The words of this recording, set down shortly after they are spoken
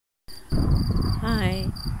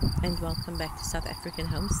and welcome back to South African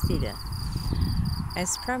Homesteader.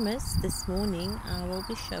 As promised, this morning I will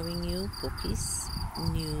be showing you Bookie's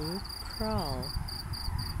new kraal.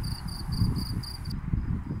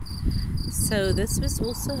 So this was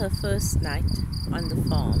also her first night on the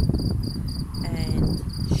farm and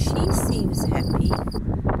she seems happy.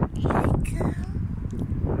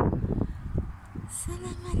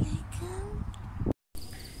 Salam alaikum.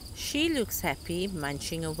 She looks happy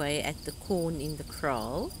munching away at the corn in the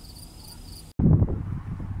kraal.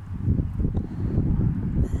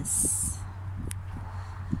 This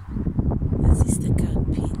is the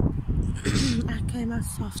goat pen. I came out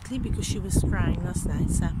softly because she was crying last night,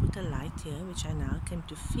 so I put a light here which I now came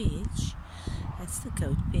to fetch. That's the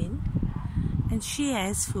goat pen, and she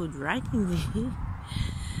has food right in there.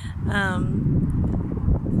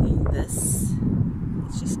 In this,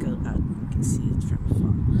 let's just go out, you can see it from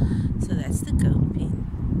afar. So that's the goat pen,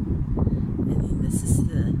 and then this is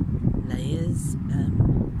the layers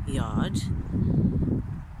yard,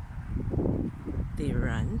 they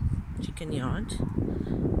run chicken yard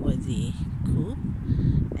with the coop,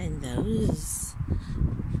 and those,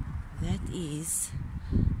 that is,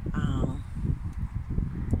 I'll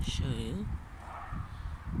show you,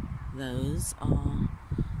 those are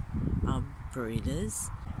our breeders.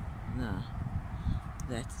 No,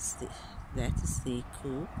 that is the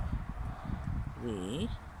coop there.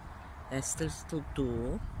 That's the little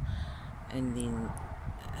door, and then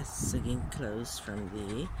it's again closed from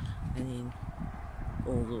there, and then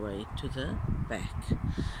all the way to the back.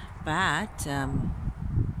 But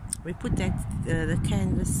we put that the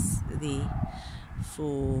canvas there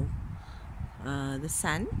for the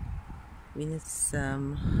sun when it's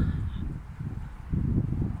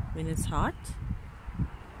hot.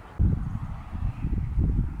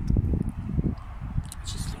 It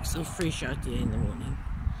just looks so fresh out here in the morning.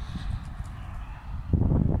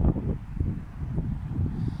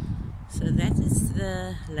 So that is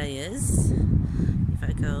the layers. If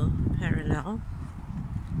I go parallel,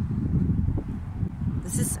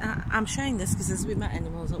 this is I'm showing this because this is where my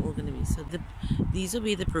animals are all going to be. So these are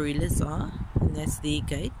where the broilers are, and that's their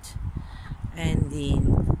gate, and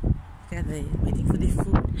then they're waiting for their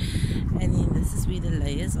food, and then this is where the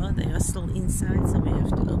layers are. They are still inside, so we have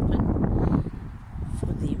to open for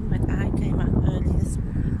them. But I came out early this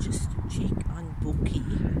morning just to check on Bookie,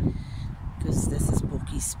 because this is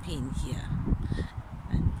Bookie's pen here,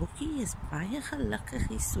 and Bookie is baie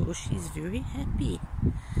gelukkig, so she's very happy.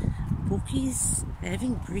 Bookie's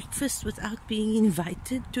having breakfast without being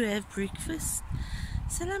invited to have breakfast.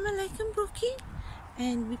 Salam alaikum, Bookie.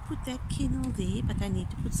 And we put that kennel there, but I need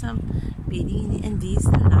to put some bedding in it. And there's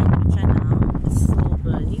the light which I now is still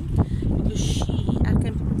burning, because I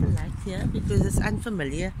can put the light here because it's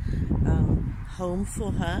unfamiliar home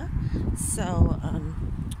for her. So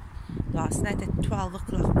last night at 12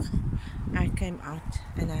 o'clock I came out,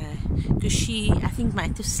 and because I think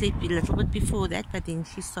might have slept a little bit before that, but then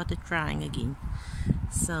she started crying again.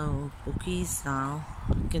 So Bookie's now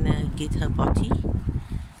gonna get her botty.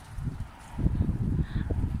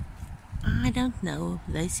 I don't know,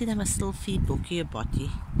 they said I must still feed Bookie a botty,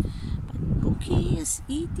 but Bookie is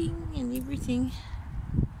eating and everything.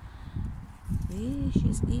 There,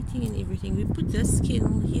 she's eating and everything. We put this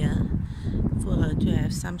kennel here for her to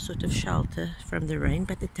have some sort of shelter from the rain,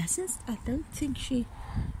 but it doesn't, I don't think she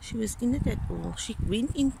was in it at all. She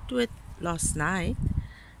went into it last night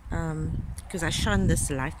because I shone this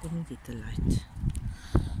light. Let me get the light.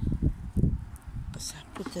 So I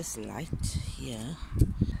put this light here.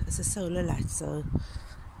 It's a solar light, so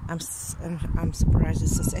I'm surprised.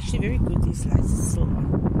 It's actually very good. These lights are still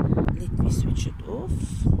on. Let me switch it off.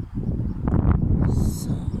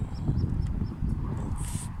 So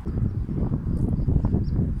off.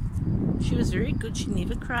 She was very good. She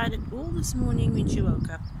never cried at all this morning when she woke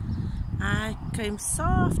up. I came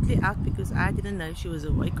softly out because I didn't know if she was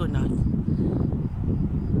awake or not.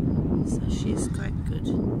 So she's quite good.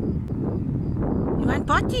 You want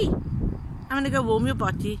botty? I'm gonna go warm your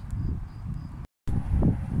botty.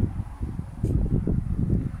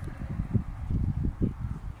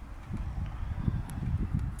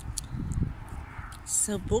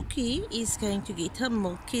 So Bookie is going to get her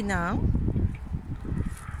milky now.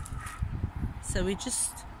 So we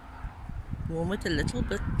just warm it a little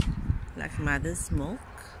bit like mother's milk.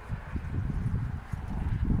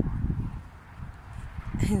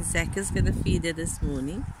 And Zach is gonna feed her this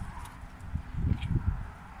morning.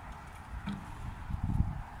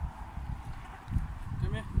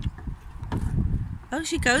 Oh,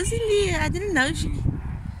 she goes in there. I didn't know she...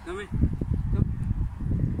 Come here. Come.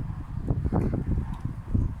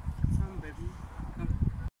 Come, baby. Come.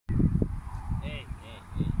 Hey, hey,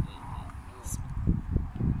 hey.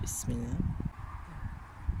 me now.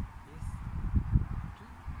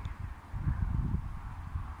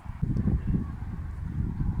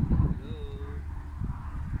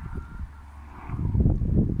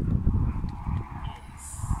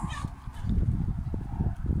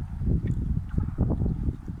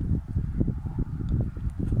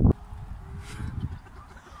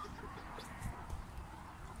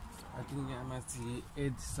 I think I must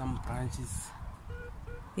add some branches.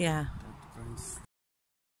 Yeah.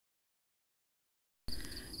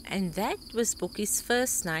 And that was Bookie's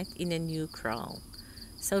first night in a new kraal.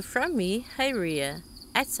 So from me, Hyria,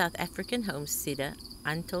 at South African Homesteader,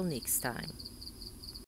 until next time.